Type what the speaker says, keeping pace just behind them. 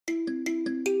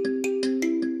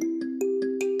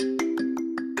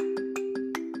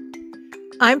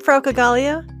I'm Frauke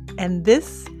Gallia, and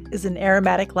this is An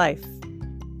Aromatic Life.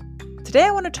 Today I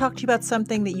want to talk to you about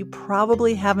something that you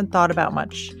probably haven't thought about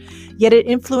much, yet it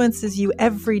influences you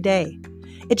every day.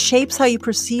 It shapes how you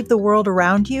perceive the world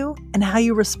around you and how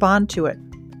you respond to it.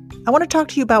 I want to talk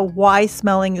to you about why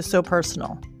smelling is so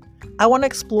personal. I want to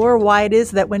explore why it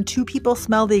is that when two people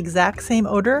smell the exact same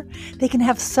odor, they can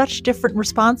have such different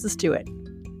responses to it.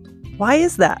 Why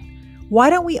is that? Why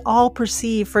don't we all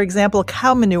perceive, for example,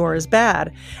 cow manure as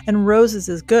bad and roses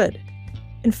as good?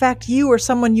 In fact, you or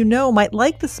someone you know might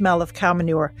like the smell of cow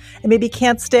manure and maybe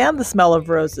can't stand the smell of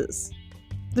roses.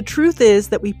 The truth is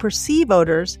that we perceive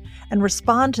odors and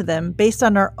respond to them based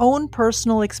on our own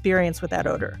personal experience with that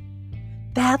odor.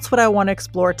 That's what I want to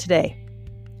explore today.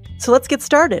 So let's get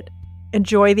started.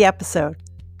 Enjoy the episode.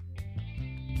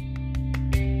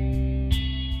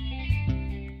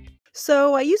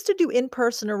 So I used to do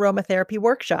in-person aromatherapy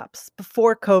workshops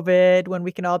before COVID when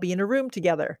we can all be in a room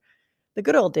together. The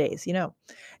good old days, you know.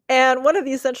 And one of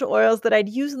the essential oils that I'd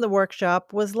use in the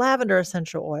workshop was lavender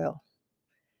essential oil.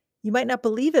 You might not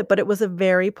believe it, but it was a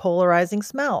very polarizing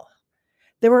smell.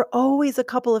 There were always a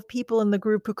couple of people in the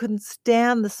group who couldn't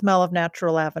stand the smell of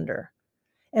natural lavender.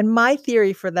 And my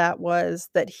theory for that was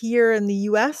that here in the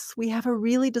US, we have a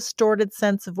really distorted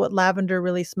sense of what lavender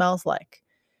really smells like.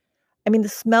 I mean, the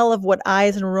smell of what I,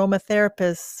 as an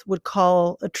aromatherapist, would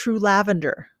call a true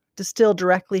lavender, distilled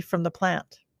directly from the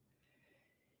plant.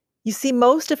 You see,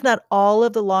 most, if not all,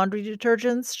 of the laundry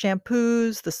detergents,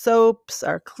 shampoos, the soaps,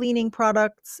 our cleaning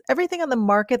products, everything on the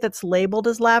market that's labeled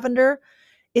as lavender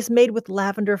is made with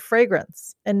lavender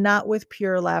fragrance and not with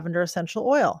pure lavender essential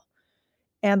oil.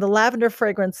 And the lavender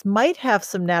fragrance might have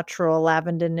some natural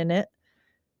lavandin in it,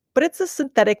 but it's a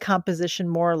synthetic composition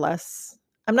more or less.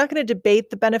 I'm not going to debate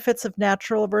the benefits of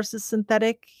natural versus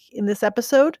synthetic in this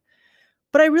episode,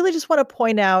 but I really just want to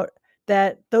point out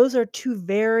that those are two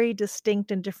very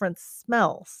distinct and different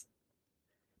smells.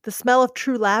 The smell of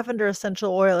true lavender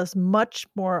essential oil is much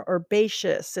more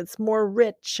herbaceous. It's more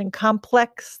rich and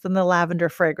complex than the lavender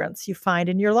fragrance you find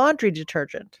in your laundry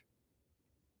detergent.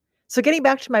 So getting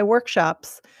back to my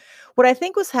workshops, what I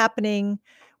think was happening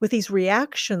with these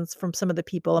reactions from some of the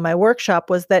people in my workshop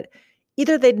was that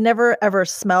either they'd never ever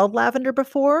smelled lavender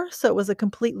before, so it was a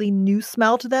completely new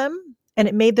smell to them, and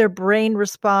it made their brain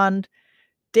respond,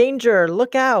 danger,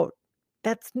 look out,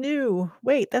 that's new,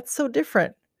 wait, that's so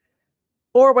different.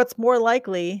 Or what's more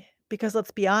likely, because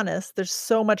let's be honest, there's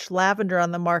so much lavender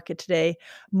on the market today,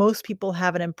 most people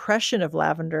have an impression of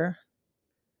lavender,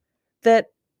 that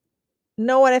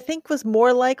no, what I think was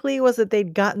more likely was that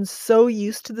they'd gotten so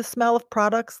used to the smell of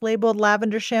products labeled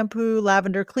lavender shampoo,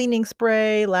 lavender cleaning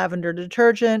spray, lavender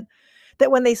detergent,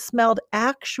 that when they smelled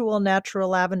actual natural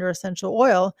lavender essential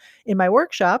oil in my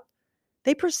workshop,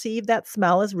 they perceived that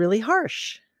smell as really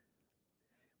harsh,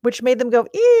 which made them go,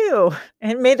 ew,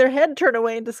 and made their head turn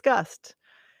away in disgust.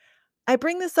 I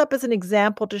bring this up as an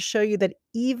example to show you that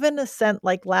even a scent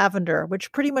like lavender,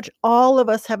 which pretty much all of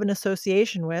us have an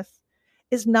association with,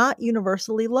 is not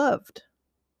universally loved.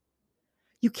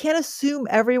 You can't assume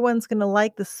everyone's going to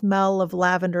like the smell of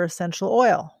lavender essential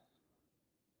oil.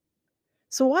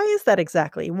 So why is that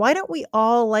exactly? Why don't we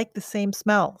all like the same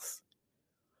smells?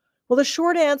 Well, the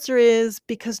short answer is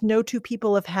because no two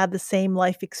people have had the same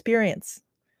life experience,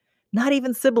 not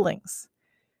even siblings.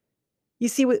 You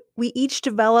see, we each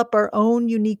develop our own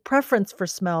unique preference for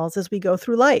smells as we go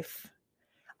through life.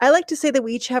 I like to say that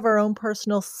we each have our own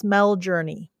personal smell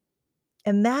journey.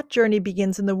 And that journey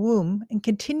begins in the womb and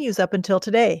continues up until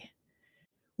today.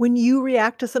 When you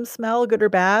react to some smell, good or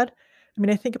bad,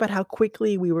 I think about how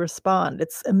quickly we respond.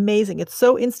 It's amazing. It's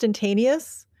so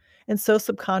instantaneous and so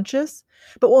subconscious.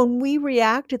 But when we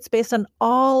react, it's based on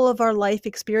all of our life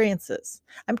experiences.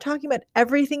 I'm talking about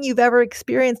everything you've ever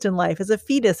experienced in life as a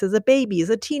fetus, as a baby, as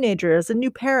a teenager, as a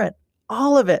new parent,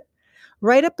 all of it,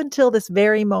 right up until this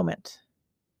very moment.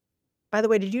 By the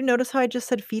way, did you notice how I just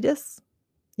said fetus?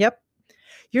 Yep.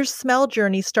 Your smell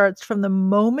journey starts from the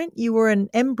moment you were an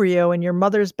embryo in your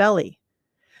mother's belly.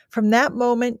 From that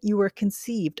moment you were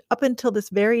conceived up until this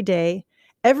very day,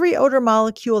 every odor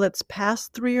molecule that's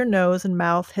passed through your nose and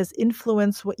mouth has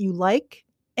influenced what you like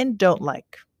and don't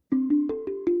like.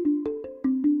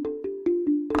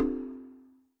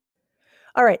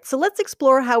 All right, so let's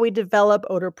explore how we develop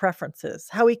odor preferences,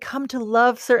 how we come to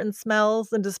love certain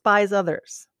smells and despise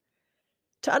others.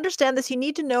 To understand this, you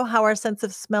need to know how our sense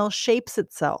of smell shapes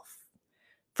itself.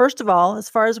 First of all, as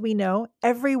far as we know,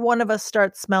 every one of us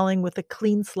starts smelling with a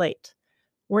clean slate.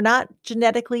 We're not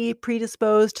genetically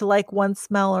predisposed to like one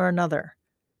smell or another.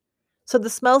 So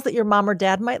the smells that your mom or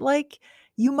dad might like,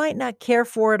 you might not care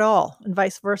for at all, and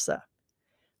vice versa.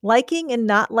 Liking and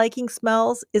not liking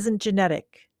smells isn't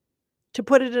genetic. To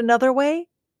put it another way,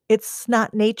 it's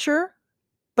not nature,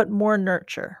 but more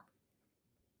nurture.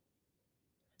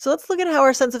 So let's look at how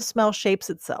our sense of smell shapes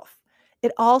itself.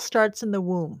 It all starts in the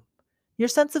womb. Your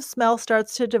sense of smell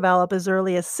starts to develop as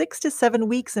early as 6 to 7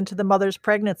 weeks into the mother's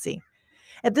pregnancy.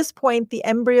 At this point, the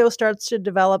embryo starts to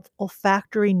develop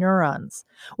olfactory neurons,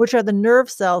 which are the nerve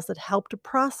cells that help to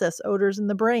process odors in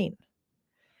the brain.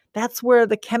 That's where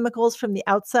the chemicals from the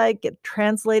outside get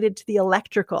translated to the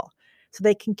electrical so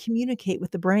they can communicate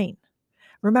with the brain.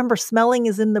 Remember, smelling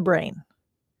is in the brain.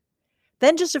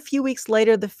 Then, just a few weeks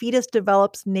later, the fetus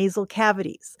develops nasal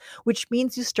cavities, which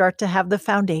means you start to have the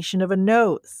foundation of a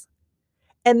nose.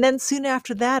 And then, soon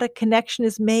after that, a connection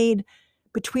is made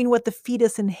between what the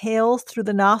fetus inhales through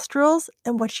the nostrils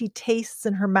and what she tastes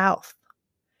in her mouth.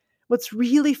 What's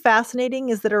really fascinating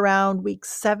is that around week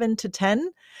 7 to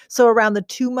 10, so around the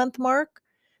 2-month mark,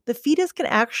 the fetus can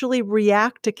actually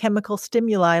react to chemical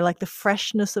stimuli like the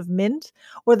freshness of mint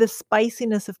or the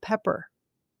spiciness of pepper.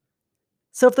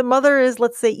 So if the mother is,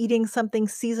 let's say, eating something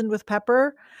seasoned with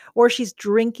pepper or she's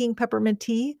drinking peppermint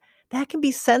tea, that can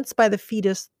be sensed by the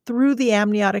fetus through the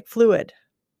amniotic fluid.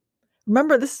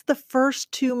 Remember, this is the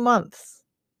first 2 months.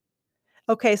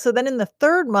 Okay, so then in the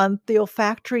 3rd month, the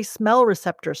olfactory smell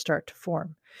receptors start to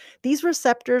form. These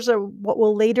receptors are what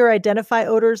will later identify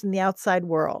odors in the outside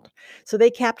world. So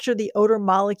they capture the odor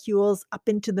molecules up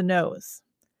into the nose.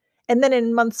 And then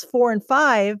in months 4 and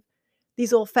 5,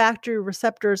 these olfactory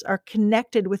receptors are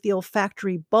connected with the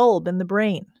olfactory bulb in the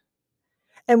brain.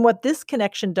 And what this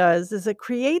connection does is it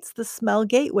creates the smell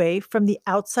gateway from the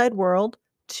outside world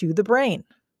to the brain.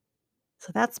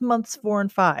 So that's months 4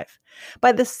 and 5.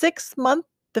 By the 6th month,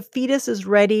 the fetus is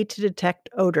ready to detect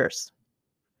odors.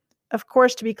 Of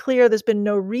course, to be clear, there's been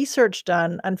no research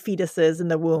done on fetuses in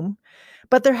the womb,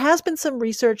 but there has been some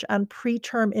research on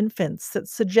preterm infants that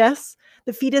suggests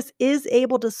the fetus is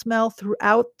able to smell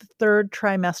throughout the 3rd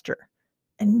trimester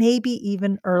and maybe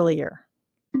even earlier.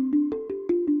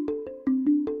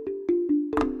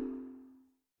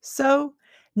 So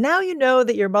now you know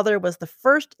that your mother was the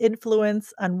first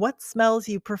influence on what smells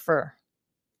you prefer.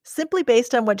 Simply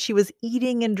based on what she was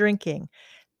eating and drinking,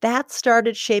 that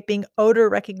started shaping odor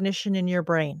recognition in your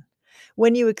brain.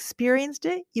 When you experienced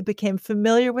it, you became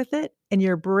familiar with it and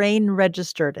your brain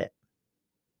registered it.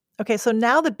 Okay, so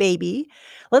now the baby,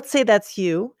 let's say that's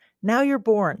you, now you're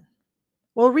born.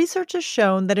 Well, research has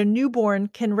shown that a newborn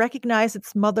can recognize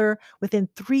its mother within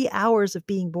 3 hours of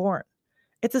being born.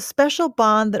 It's a special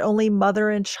bond that only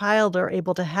mother and child are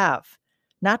able to have.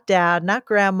 Not dad, not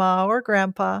grandma or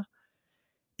grandpa.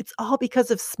 It's all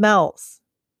because of smells.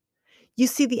 You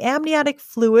see, the amniotic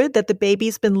fluid that the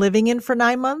baby's been living in for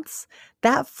 9 months,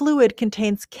 that fluid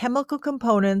contains chemical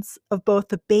components of both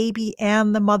the baby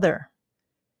and the mother.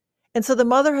 And so the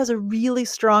mother has a really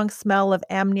strong smell of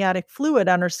amniotic fluid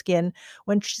on her skin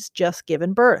when she's just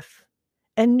given birth.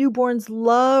 And newborns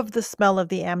love the smell of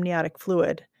the amniotic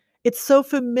fluid. It's so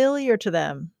familiar to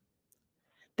them.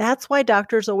 That's why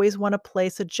doctors always want to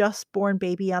place a just born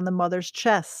baby on the mother's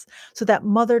chest so that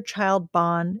mother child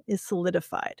bond is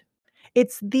solidified.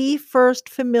 It's the first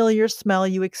familiar smell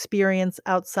you experience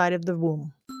outside of the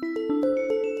womb.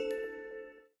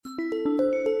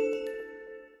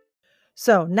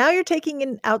 So now you're taking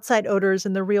in outside odors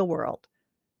in the real world.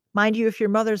 Mind you, if your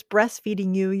mother's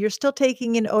breastfeeding you, you're still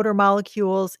taking in odor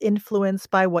molecules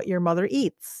influenced by what your mother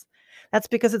eats. That's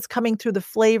because it's coming through the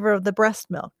flavor of the breast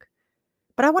milk.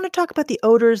 But I want to talk about the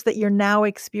odors that you're now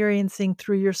experiencing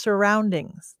through your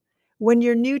surroundings. When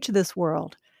you're new to this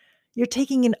world, you're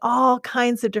taking in all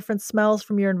kinds of different smells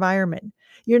from your environment.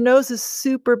 Your nose is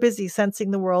super busy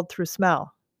sensing the world through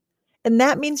smell. And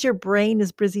that means your brain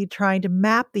is busy trying to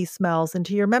map these smells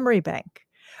into your memory bank.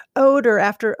 Odor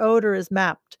after odor is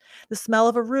mapped. The smell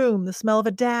of a room, the smell of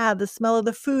a dad, the smell of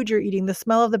the food you're eating, the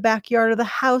smell of the backyard of the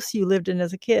house you lived in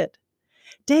as a kid.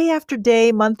 Day after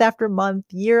day, month after month,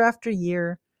 year after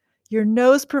year, your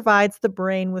nose provides the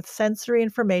brain with sensory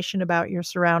information about your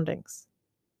surroundings.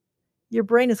 Your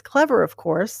brain is clever, of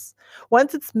course.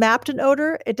 Once it's mapped an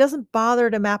odor, it doesn't bother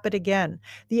to map it again.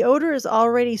 The odor is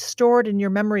already stored in your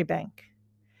memory bank.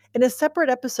 In a separate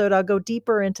episode, I'll go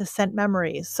deeper into scent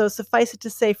memories. So suffice it to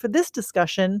say, for this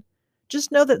discussion,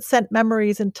 just know that scent memory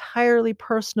is entirely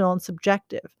personal and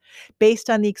subjective, based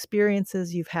on the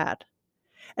experiences you've had.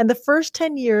 And the first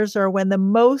 10 years are when the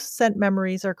most scent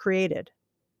memories are created.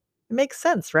 It makes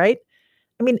sense, right?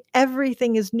 I mean,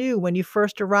 everything is new when you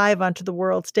first arrive onto the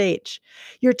world stage.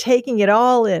 You're taking it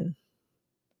all in.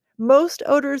 Most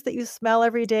odors that you smell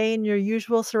every day in your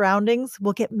usual surroundings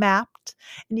will get mapped,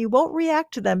 and you won't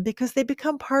react to them because they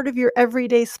become part of your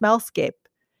everyday smellscape.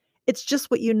 It's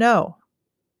just what you know.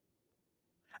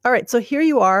 All right, so here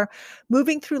you are,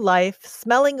 moving through life,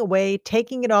 smelling away,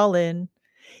 taking it all in.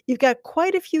 You've got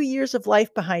quite a few years of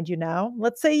life behind you now.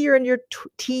 Let's say you're in your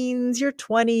teens, your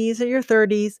 20s, or your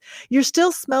 30s. You're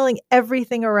still smelling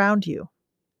everything around you.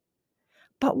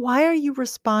 But why are you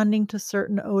responding to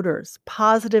certain odors,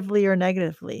 positively or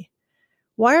negatively?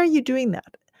 Why are you doing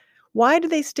that? Why do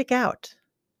they stick out?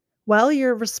 Well,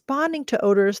 you're responding to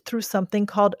odors through something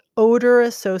called odor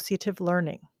associative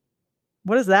learning.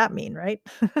 What does that mean, right?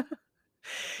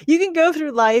 You can go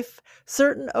through life,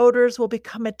 certain odors will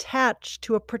become attached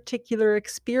to a particular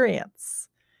experience,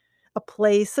 a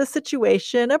place, a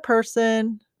situation, a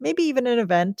person, maybe even an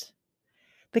event.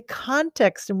 The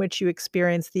context in which you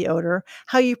experience the odor,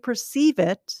 how you perceive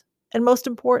it, and most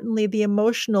importantly, the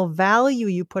emotional value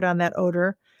you put on that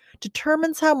odor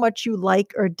determines how much you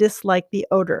like or dislike the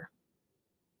odor.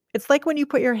 It's like when you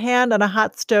put your hand on a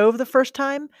hot stove the first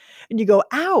time and you go,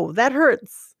 ow, that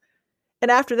hurts.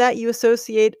 And after that, you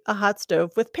associate a hot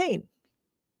stove with pain.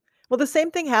 Well, the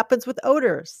same thing happens with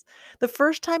odors. The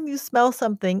first time you smell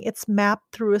something, it's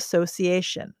mapped through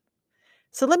association.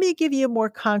 So let me give you a more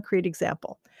concrete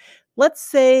example. Let's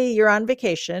say you're on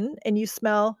vacation and you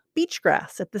smell beach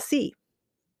grass at the sea.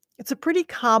 It's a pretty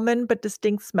common but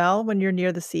distinct smell when you're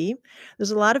near the sea.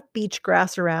 There's a lot of beach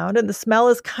grass around, and the smell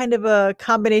is kind of a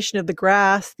combination of the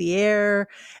grass, the air,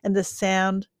 and the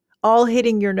sand all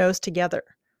hitting your nose together.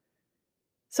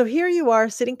 So here you are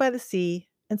sitting by the sea,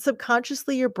 and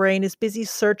subconsciously your brain is busy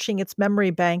searching its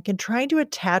memory bank and trying to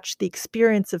attach the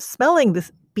experience of smelling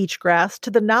this beach grass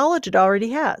to the knowledge it already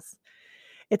has.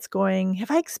 It's going, have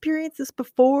I experienced this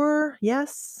before?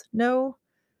 Yes, no.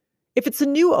 If it's a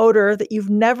new odor that you've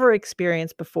never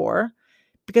experienced before,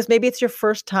 because maybe it's your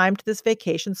first time to this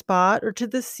vacation spot or to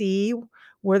the sea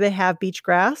where they have beach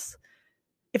grass,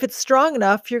 if it's strong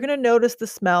enough, you're going to notice the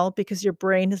smell because your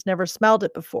brain has never smelled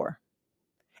it before.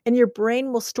 And your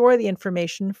brain will store the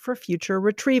information for future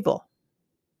retrieval.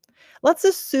 Let's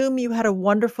assume you had a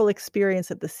wonderful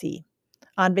experience at the sea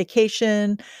on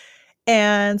vacation.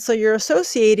 And so you're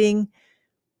associating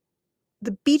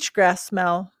the beach grass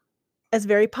smell as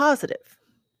very positive.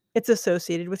 It's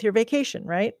associated with your vacation,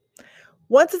 right?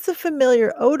 Once it's a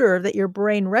familiar odor that your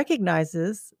brain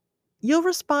recognizes, you'll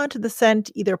respond to the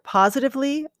scent either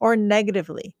positively or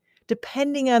negatively,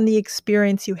 depending on the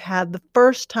experience you had the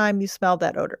first time you smelled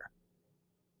that odor.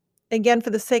 Again, for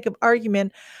the sake of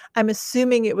argument, I'm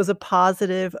assuming it was a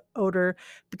positive odor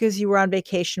because you were on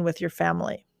vacation with your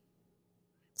family.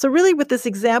 So, really, with this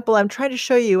example, I'm trying to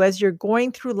show you as you're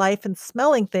going through life and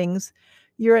smelling things,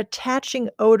 you're attaching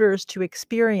odors to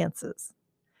experiences.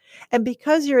 And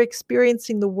because you're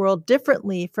experiencing the world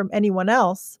differently from anyone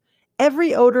else,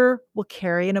 every odor will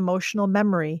carry an emotional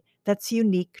memory that's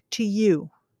unique to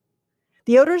you.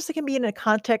 The odors that can be in a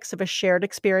context of a shared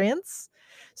experience.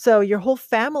 So your whole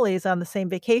family is on the same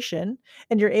vacation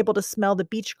and you're able to smell the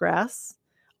beach grass.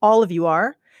 All of you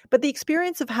are. But the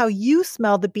experience of how you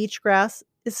smell the beach grass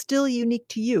is still unique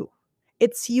to you.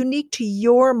 It's unique to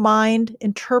your mind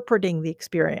interpreting the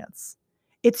experience.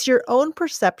 It's your own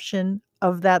perception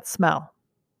of that smell.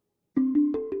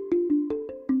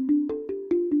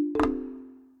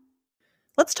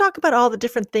 Let's talk about all the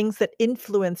different things that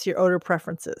influence your odor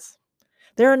preferences.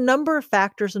 There are a number of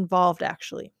factors involved,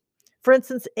 actually. For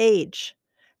instance, age.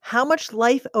 How much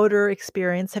life odor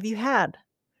experience have you had?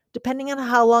 Depending on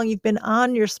how long you've been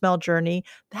on your smell journey,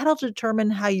 that'll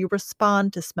determine how you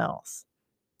respond to smells.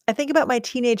 I think about my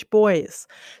teenage boys.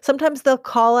 Sometimes they'll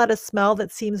call out a smell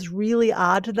that seems really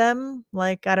odd to them,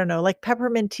 like, I don't know, like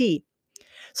peppermint tea.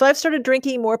 So I've started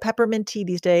drinking more peppermint tea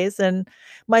these days, and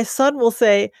my son will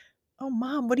say, "Oh,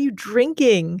 mom, what are you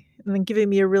drinking?" And then giving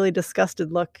me a really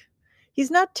disgusted look.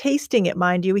 He's not tasting it,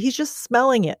 mind you, he's just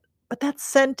smelling it. But that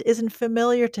scent isn't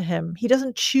familiar to him. He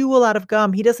doesn't chew a lot of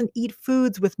gum. He doesn't eat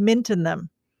foods with mint in them.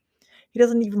 He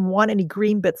doesn't even want any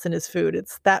green bits in his food.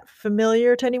 It's that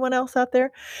familiar to anyone else out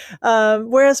there?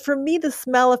 Whereas for me, the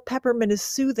smell of peppermint is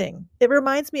soothing. It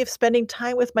reminds me of spending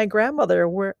time with my grandmother,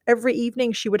 where every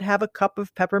evening she would have a cup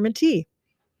of peppermint tea.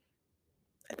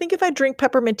 I think if I drink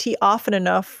peppermint tea often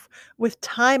enough, with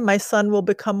time, my son will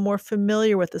become more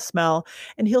familiar with the smell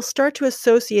and he'll start to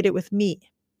associate it with me.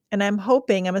 And I'm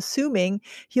assuming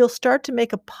he'll start to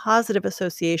make a positive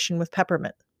association with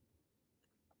peppermint.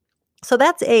 So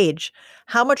that's age,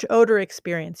 how much odor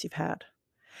experience you've had.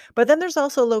 But then there's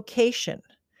also location,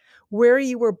 where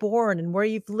you were born and where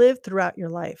you've lived throughout your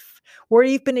life, where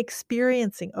you've been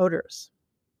experiencing odors.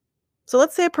 So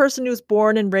let's say a person who's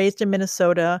born and raised in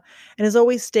Minnesota and has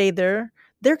always stayed there,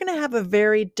 they're going to have a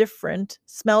very different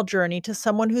smell journey to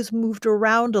someone who's moved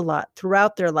around a lot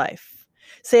throughout their life.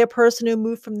 Say a person who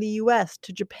moved from the US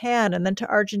to Japan and then to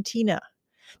Argentina.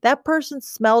 That person's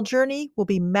smell journey will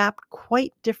be mapped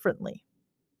quite differently.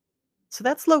 So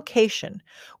that's location,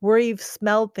 where you've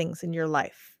smelled things in your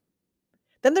life.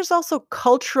 Then there's also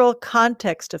cultural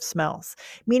context of smells,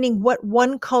 meaning what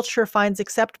one culture finds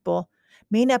acceptable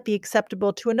may not be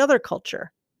acceptable to another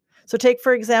culture. So take,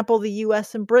 for example, the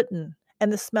US and Britain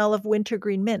and the smell of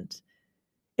wintergreen mint.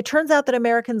 It turns out that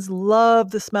Americans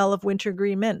love the smell of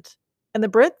wintergreen mint, and the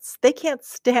Brits, they can't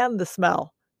stand the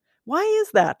smell. Why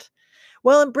is that?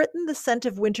 Well, in Britain, the scent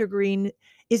of wintergreen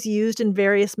is used in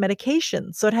various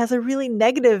medications, so it has a really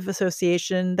negative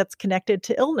association that's connected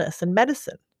to illness and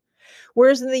medicine.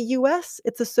 Whereas in the US,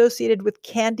 it's associated with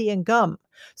candy and gum,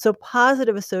 so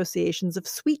positive associations of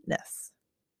sweetness.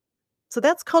 So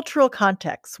that's cultural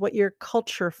context, what your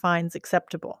culture finds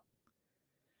acceptable.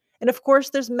 And of course,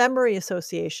 there's memory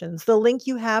associations, the link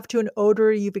you have to an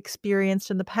odor you've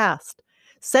experienced in the past.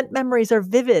 Scent memories are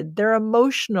vivid, they're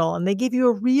emotional, and they give you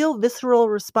a real visceral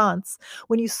response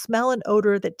when you smell an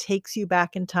odor that takes you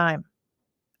back in time.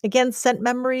 Again, scent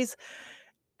memories,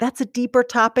 that's a deeper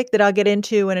topic that I'll get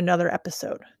into in another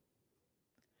episode.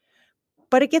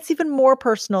 But it gets even more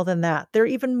personal than that. There are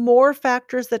even more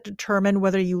factors that determine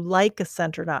whether you like a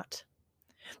scent or not.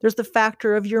 There's the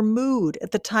factor of your mood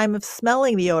at the time of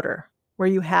smelling the odor. Were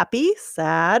you happy,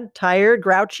 sad, tired,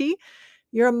 grouchy?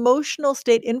 Your emotional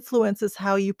state influences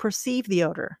how you perceive the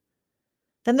odor.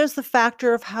 Then there's the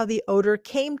factor of how the odor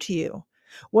came to you.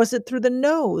 Was it through the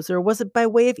nose or was it by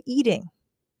way of eating?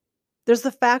 There's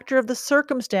the factor of the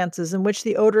circumstances in which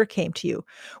the odor came to you.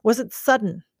 Was it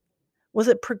sudden? Was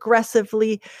it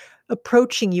progressively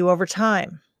approaching you over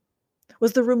time?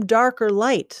 Was the room dark or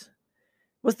light?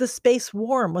 Was the space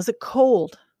warm? Was it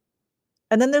cold?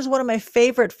 And then there's one of my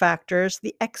favorite factors,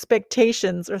 the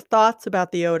expectations or thoughts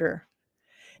about the odor.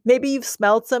 Maybe you've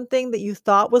smelled something that you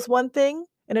thought was one thing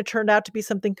and it turned out to be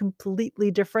something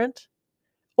completely different.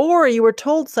 Or you were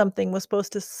told something was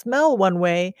supposed to smell one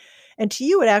way and to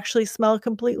you it actually smelled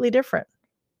completely different.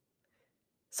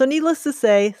 So needless to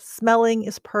say, smelling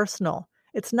is personal.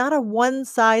 It's not a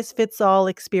one-size-fits-all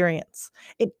experience.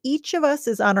 And each of us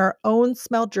is on our own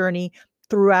smell journey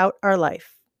throughout our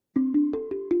life.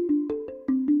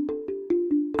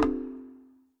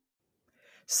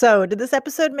 So, did this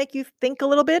episode make you think a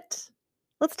little bit?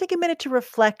 Let's take a minute to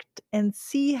reflect and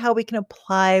see how we can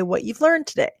apply what you've learned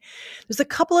today. There's a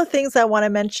couple of things I want to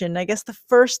mention. I guess the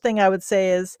first thing I would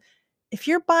say is if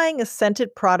you're buying a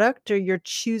scented product or you're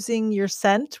choosing your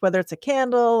scent, whether it's a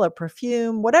candle, a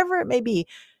perfume, whatever it may be,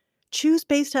 choose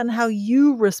based on how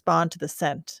you respond to the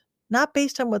scent, not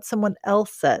based on what someone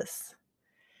else says.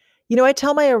 I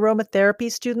tell my aromatherapy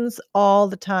students all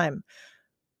the time,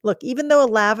 look, even though a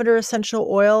lavender essential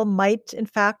oil might in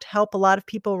fact help a lot of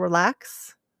people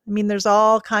relax, there's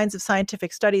all kinds of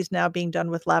scientific studies now being done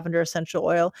with lavender essential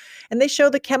oil, and they show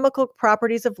the chemical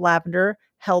properties of lavender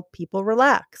help people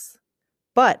relax.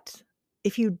 But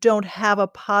if you don't have a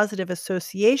positive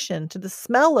association to the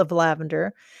smell of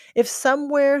lavender, if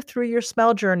somewhere through your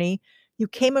smell journey you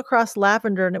came across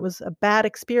lavender and it was a bad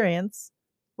experience,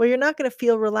 well, you're not going to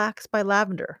feel relaxed by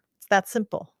lavender. It's that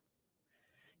simple.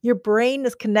 Your brain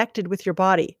is connected with your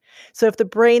body. So if the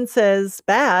brain says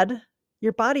bad,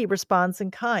 your body responds in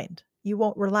kind. You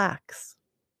won't relax.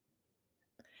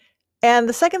 And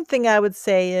the second thing I would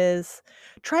say is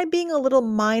try being a little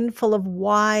mindful of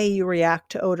why you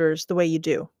react to odors the way you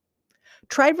do.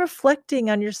 Try reflecting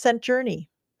on your scent journey.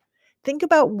 Think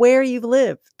about where you've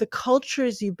lived, the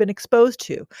cultures you've been exposed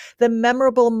to, the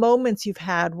memorable moments you've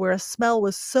had where a smell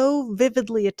was so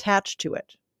vividly attached to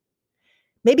it.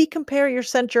 Maybe compare your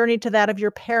scent journey to that of your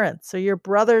parents or your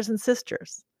brothers and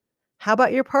sisters. How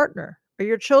about your partner or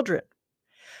your children?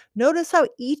 Notice how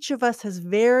each of us has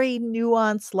very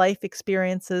nuanced life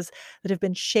experiences that have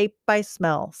been shaped by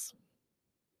smells.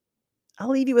 I'll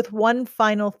leave you with one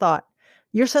final thought.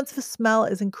 Your sense of smell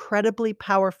is incredibly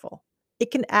powerful.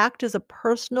 It can act as a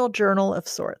personal journal of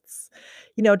sorts.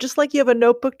 Just like you have a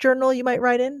notebook journal you might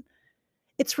write in,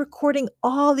 it's recording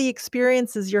all the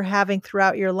experiences you're having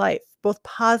throughout your life, both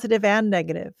positive and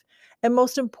negative. And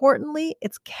most importantly,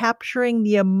 it's capturing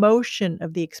the emotion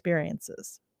of the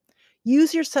experiences.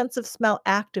 Use your sense of smell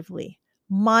actively,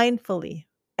 mindfully,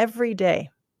 every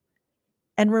day.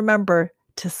 And remember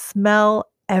to smell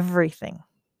everything.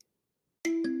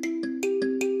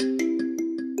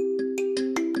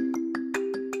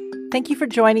 Thank you for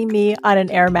joining me on An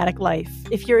Aromatic Life.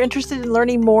 If you're interested in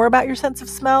learning more about your sense of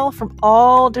smell from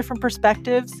all different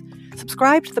perspectives,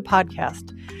 subscribe to the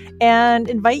podcast and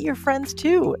invite your friends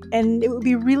too. And it would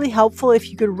be really helpful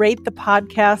if you could rate the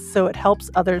podcast so it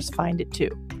helps others find it too.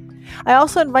 I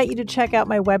also invite you to check out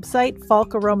my website,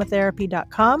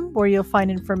 falkaromatherapy.com, where you'll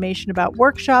find information about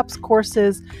workshops,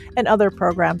 courses, and other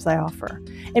programs I offer.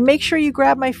 And make sure you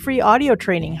grab my free audio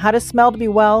training, How to Smell to Be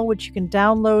Well, which you can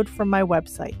download from my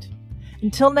website.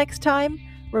 Until next time,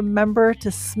 remember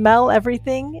to smell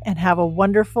everything and have a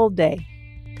wonderful day.